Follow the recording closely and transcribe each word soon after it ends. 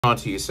On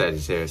to you,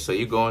 Sagittarius. So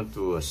you're going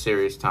through a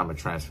serious time of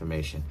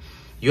transformation.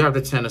 You have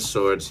the Ten of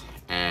Swords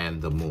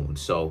and the Moon.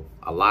 So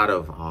a lot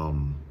of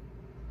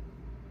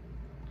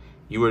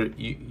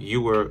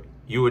you were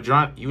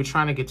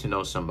trying to get to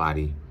know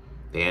somebody.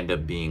 They end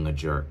up being a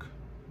jerk.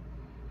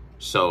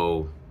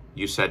 So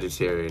you,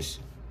 Sagittarius,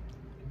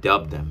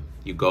 dubbed them.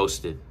 You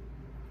ghosted,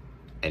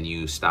 and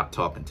you stopped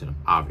talking to them,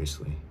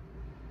 obviously.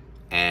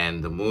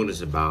 And the Moon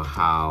is about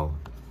how,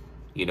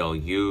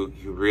 you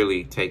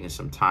really taking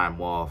some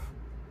time off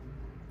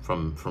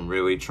from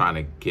really trying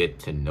to get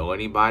to know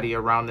anybody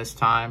around this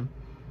time,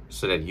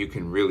 so that you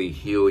can really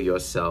heal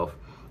yourself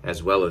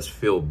as well as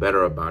feel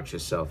better about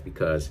yourself,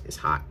 because it's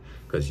hot,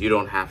 because you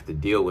don't have to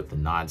deal with the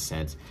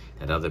nonsense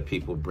that other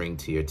people bring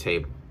to your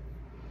table.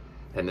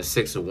 And the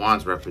Six of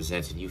Wands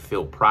represents that you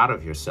feel proud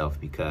of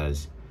yourself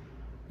because,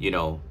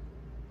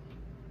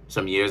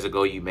 some years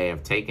ago you may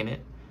have taken it.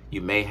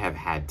 You may have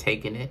had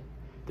taken it,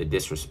 the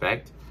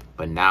disrespect,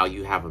 but now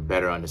you have a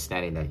better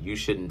understanding that you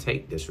shouldn't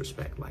take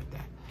disrespect like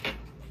that.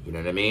 You know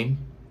what I mean?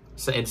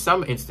 So in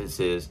some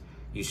instances,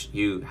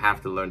 you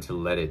have to learn to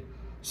let it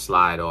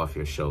slide off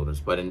your shoulders.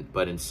 But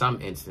in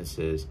some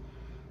instances,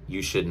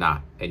 you should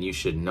not. And you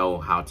should know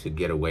how to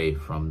get away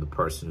from the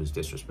person who's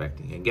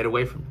disrespecting you and get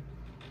away from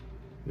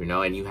them.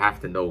 And you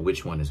have to know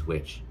which one is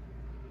which.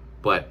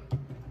 But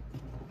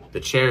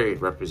the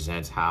Chariot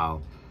represents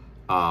how,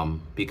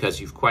 because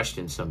you've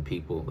questioned some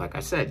people, like I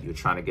said, you're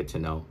trying to get to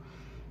know,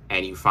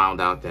 and you found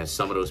out that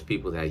some of those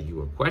people that you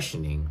were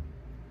questioning,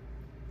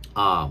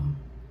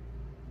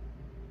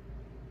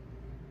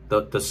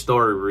 the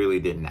story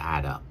really didn't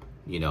add up.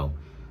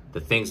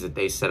 The things that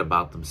they said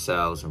about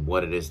themselves and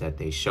what it is that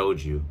they showed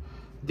you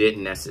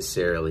didn't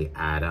necessarily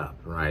add up,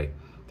 right?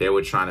 They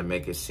were trying to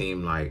make it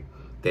seem like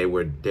they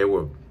were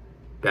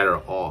better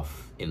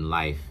off in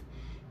life.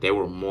 They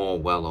were more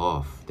well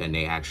off than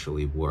they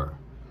actually were.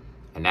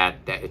 And that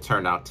it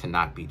turned out to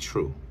not be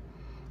true.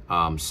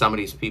 Some of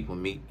these people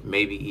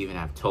maybe even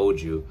have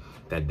told you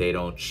that they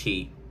don't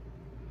cheat,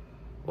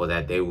 or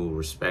that they will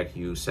respect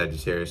you,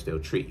 Sagittarius, they'll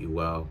treat you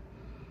well.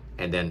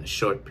 And then a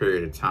short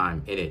period of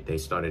time in it, they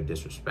started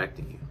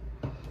disrespecting you.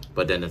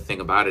 But then the thing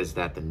about it is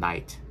that the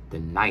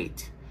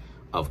Knight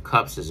of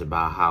Cups is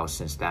about how,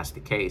 since that's the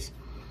case,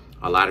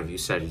 a lot of you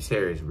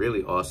Sagittarius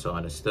really also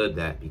understood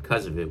that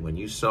because of it, when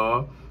you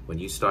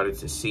started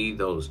to see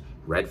those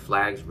red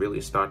flags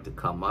really start to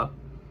come up,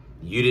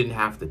 you didn't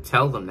have to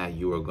tell them that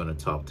you were going to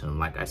talk to them.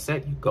 Like I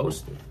said, you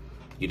ghosted.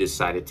 You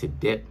decided to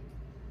dip.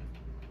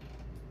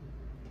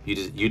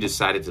 You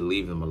decided to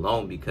leave them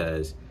alone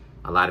because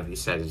a lot of you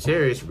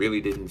Sagittarius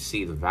really didn't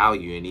see the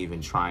value in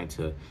even trying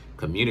to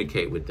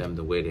communicate with them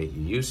the way that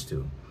you used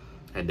to.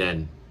 And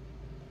then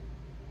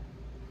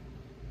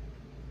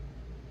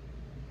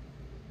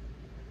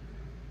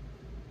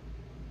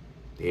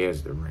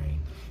there's the rain.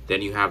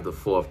 Then you have the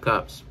Four of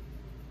Cups,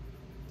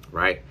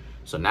 right?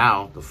 So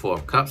now the Four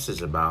of Cups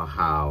is about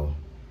how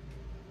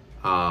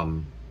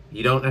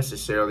you don't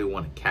necessarily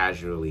want to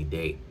casually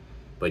date,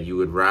 but you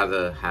would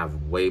rather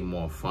have way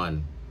more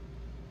fun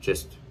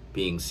just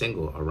being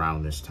single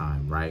around this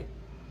time, right?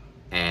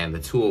 And the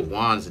Two of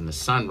Wands and the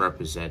Sun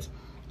represents,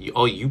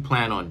 you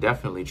plan on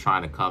definitely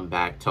trying to come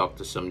back, talk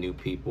to some new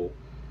people.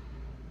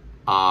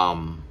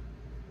 You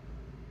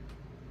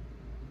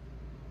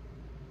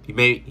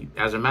may,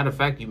 as a matter of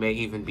fact, you may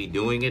even be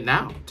doing it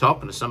now,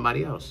 talking to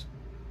somebody else.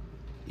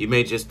 You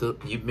may just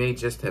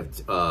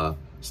have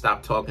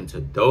stopped talking to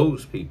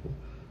those people,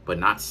 but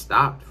not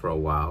stopped for a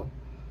while.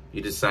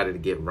 You decided to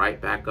get right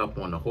back up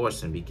on the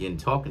horse and begin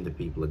talking to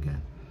people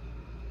again.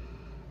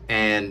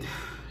 And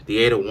the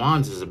Eight of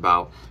Wands is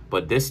about,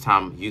 but this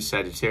time you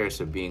Sagittarius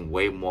are being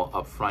way more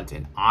upfront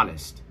and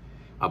honest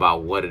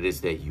about what it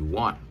is that you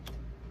want.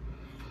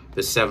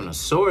 The Seven of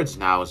Swords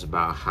now is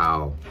about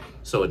how,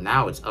 so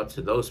now it's up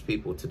to those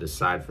people to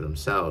decide for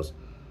themselves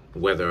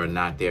whether or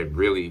not they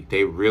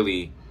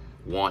really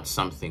want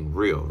something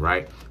real,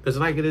 right? Because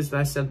like it is,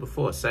 I said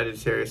before,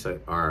 Sagittarius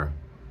are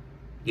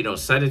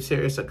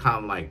Sagittarius are kind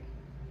of like,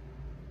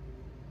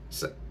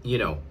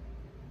 you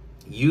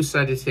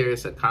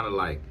Sagittarius are kind of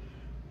like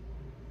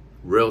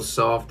real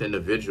soft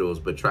individuals,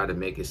 but try to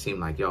make it seem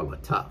like y'all are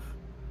tough.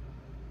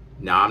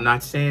 Now, I'm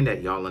not saying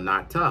that y'all are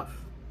not tough.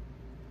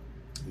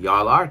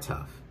 Y'all are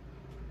tough.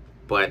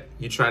 But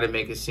you try to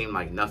make it seem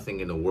like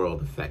nothing in the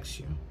world affects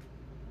you.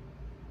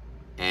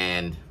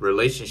 And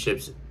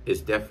relationships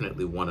is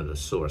definitely one of the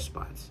sore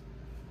spots.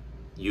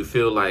 You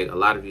feel like, a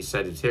lot of you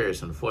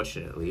Sagittarius,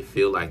 unfortunately,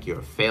 feel like you're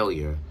a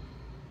failure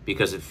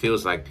because it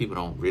feels like people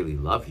don't really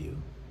love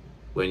you,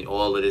 when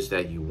all it is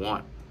that you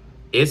want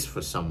is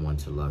for someone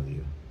to love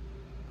you.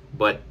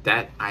 But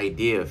that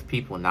idea of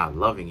people not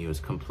loving you is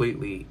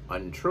completely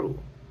untrue.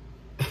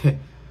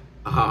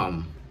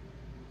 The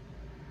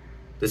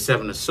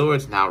Seven of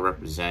Swords now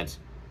represents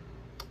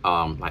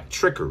like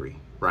trickery,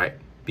 right?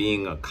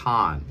 Being a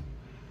con.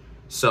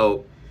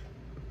 So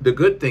the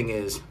good thing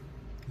is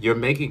you're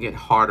making it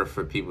harder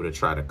for people to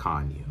try to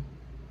con you.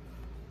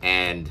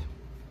 And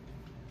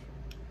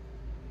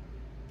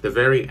the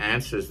very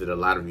answers that a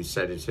lot of you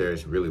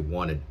Sagittarius really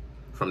wanted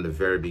from the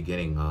very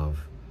beginning of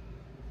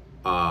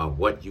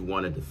what you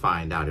wanted to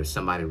find out, if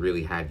somebody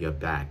really had your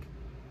back,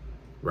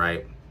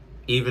 right?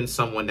 Even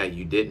someone that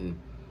you didn't,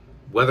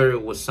 whether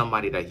it was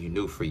somebody that you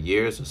knew for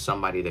years or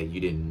somebody that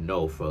you didn't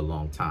know for a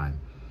long time,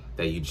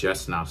 that you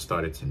just now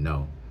started to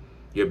know.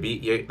 You're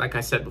like I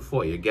said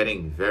before, you're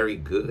getting very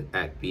good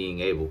at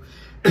being able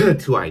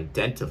to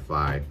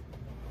identify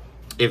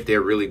if they're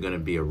really going to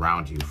be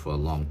around you for a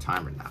long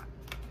time or not.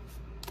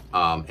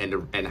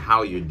 And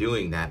how you're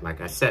doing that, like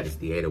I said, is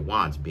the Eight of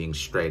Wands, being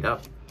straight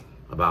up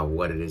about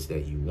what it is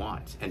that you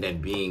want, and then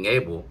being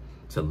able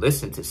to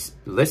listen to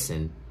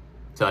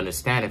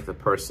understand if the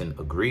person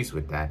agrees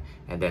with that,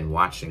 and then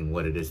watching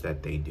what it is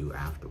that they do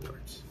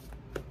afterwards.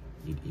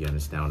 You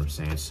understand what I'm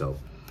saying? So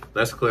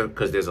let's clear,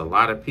 because there's a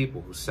lot of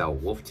people who sell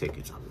wolf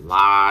tickets. A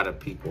lot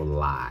of people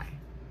lie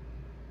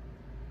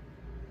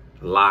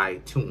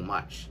too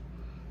much.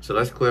 So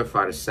let's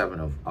clarify the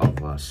Seven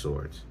of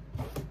Swords.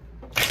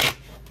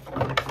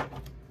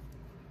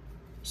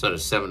 So the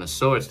Seven of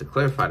Swords, to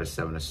clarify the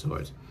Seven of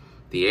Swords,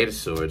 the Eight of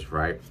Swords,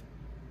 right?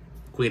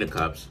 Queen of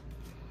Cups,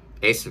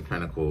 Ace of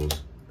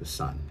Pentacles, the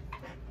Sun.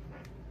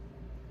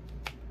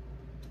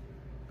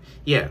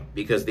 Yeah,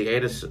 because the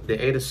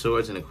Eight of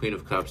Swords and the Queen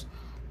of Cups,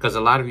 because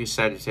a lot of you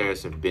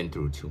Sagittarius have been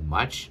through too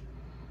much.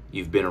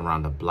 You've been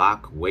around the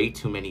block way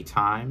too many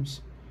times.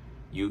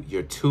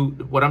 You're too,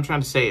 what I'm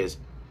trying to say is,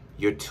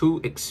 you're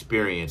too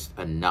experienced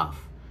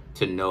enough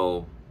to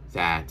know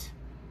that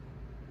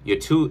you're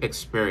too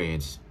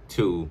experienced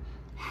to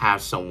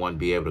have someone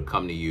be able to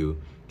come to you,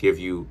 give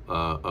you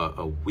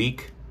a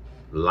weak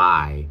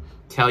lie,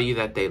 tell you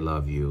that they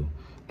love you,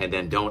 and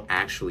then don't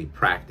actually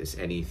practice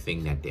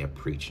anything that they're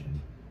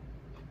preaching.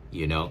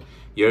 You know,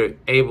 you're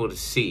able to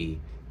see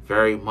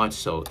very much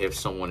so if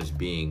someone is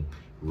being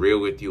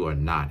real with you or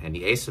not. And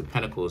the Ace of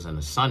Pentacles and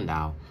the Sun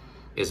now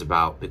is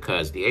about,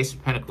 because the Ace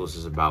of Pentacles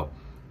is about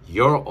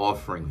you're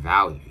offering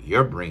value,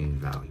 you're bringing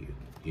value,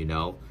 you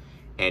know,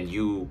 and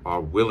you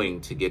are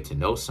willing to get to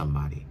know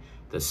somebody.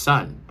 The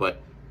Sun,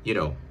 but, you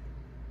know,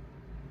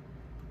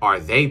 are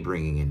they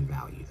bringing in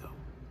value, though?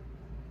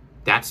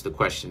 That's the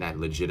question that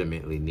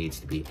legitimately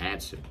needs to be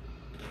answered.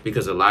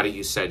 Because a lot of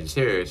you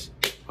Sagittarius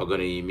are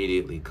going to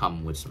immediately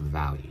come with some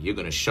value. You're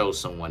going to show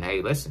someone,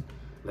 hey, listen,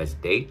 let's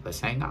date,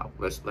 let's hang out,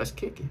 let's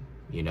kick it,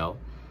 you know?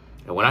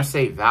 And when I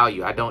say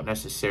value, I don't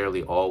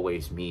necessarily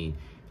always mean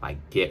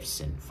like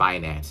gifts and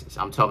finances.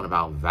 I'm talking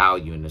about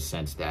value in the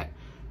sense that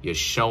you're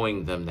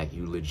showing them that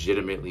you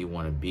legitimately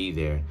want to be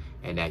there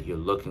and that you're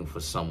looking for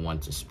someone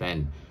to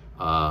spend,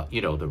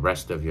 you know, the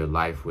rest of your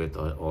life with,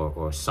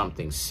 or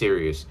something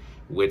serious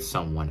with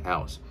someone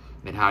else.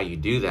 And how you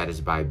do that is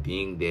by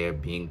being there,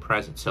 being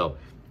present. So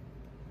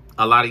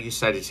a lot of you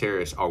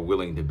Sagittarius are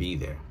willing to be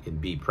there and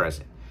be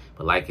present.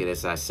 But like it,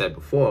 as I said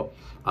before,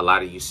 a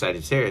lot of you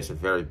Sagittarius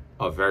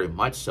are very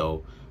much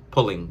so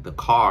pulling the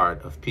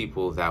card of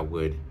people that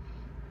would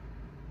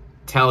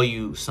tell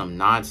you some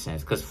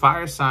nonsense. Because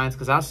fire signs,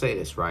 because I'll say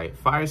this, right?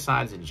 Fire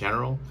signs in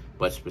general,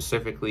 but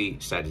specifically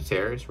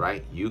Sagittarius,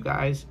 right? You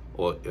guys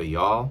or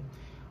y'all,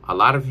 a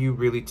lot of you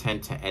really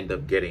tend to end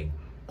up getting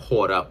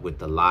caught up with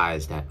the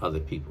lies that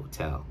other people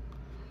tell.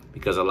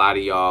 Because a lot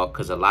of y'all,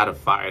 because a lot of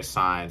fire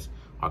signs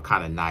are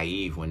kind of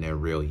naive when they're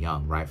real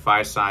young, right?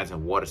 Fire signs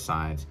and water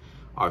signs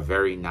are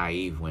very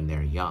naive when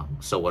they're young.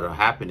 So what will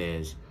happen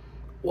is,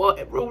 well,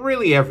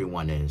 really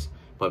everyone is,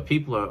 but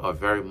people are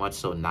very much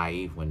so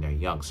naive when they're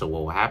young. So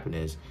what will happen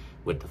is,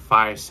 with the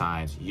fire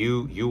signs,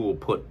 you will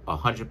put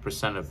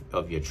 100%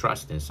 of your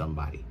trust in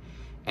somebody.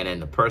 And then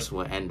the person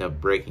will end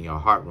up breaking your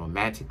heart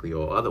romantically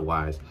or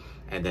otherwise.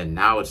 And then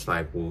now it's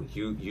like, well,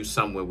 you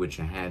somewhere with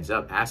your hands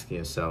up asking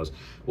yourselves,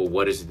 well,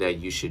 what is it that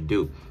you should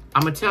do?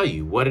 I'm going to tell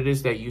you what it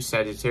is that you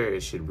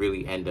Sagittarius should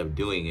really end up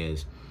doing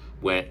is,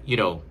 when, you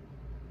know,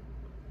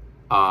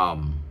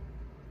 come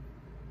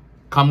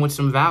with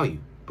some value.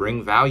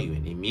 Bring value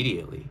in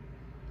immediately.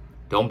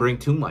 Don't bring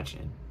too much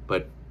in,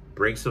 but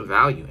bring some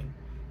value in.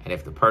 And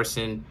if the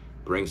person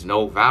brings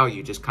no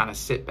value, just kind of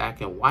sit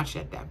back and watch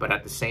at that. But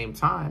at the same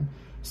time,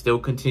 still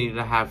continue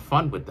to have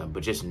fun with them.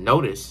 But just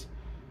notice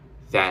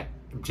that,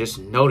 just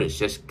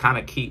kind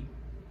of keep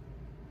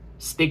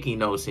sticky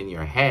notes in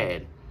your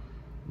head,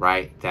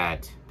 right?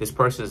 That this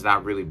person is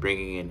not really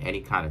bringing in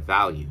any kind of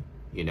value,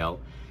 you know?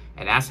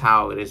 And that's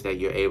how it is that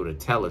you're able to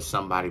tell if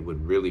somebody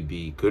would really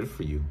be good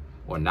for you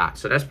or not.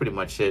 So that's pretty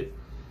much it.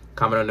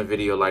 Comment on the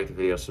video, like the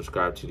video,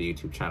 subscribe to the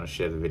YouTube channel,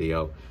 share the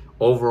video.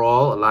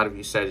 Overall, a lot of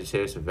you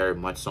Sagittarius are very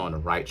much so on the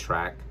right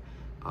track.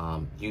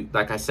 You,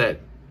 like I said,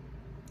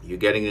 you're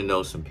getting to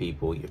know some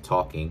people, you're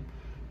talking,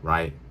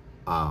 right?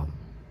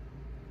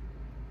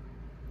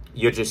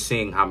 You're just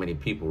seeing how many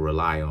people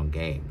rely on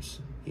games,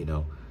 you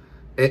know?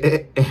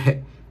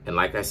 And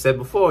like I said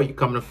before, you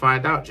come to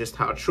find out just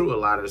how true a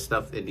lot of the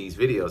stuff in these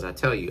videos I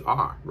tell you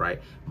are,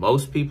 right?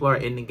 Most people are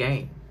in the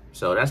game.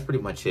 So that's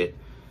pretty much it.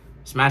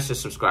 Smash the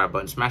subscribe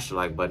button, smash the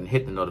like button,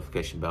 hit the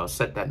notification bell,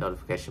 set that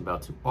notification bell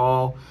to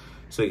all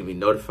so you can be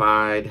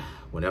notified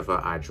whenever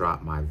I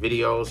drop my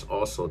videos.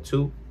 Also,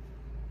 too,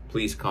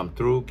 please come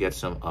through, get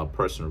some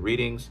personal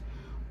readings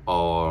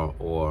or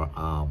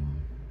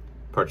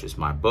purchase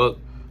my book,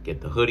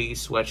 get the hoodies,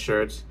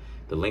 sweatshirts.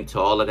 The link to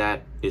all of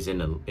that is in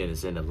the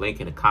link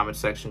in the comment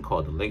section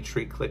called the link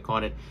tree. Click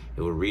on it.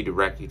 It will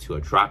redirect you to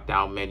a drop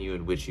down menu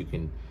in which you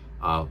can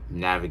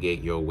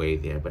navigate your way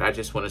there. But I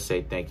just want to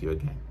say thank you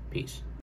again. Peace.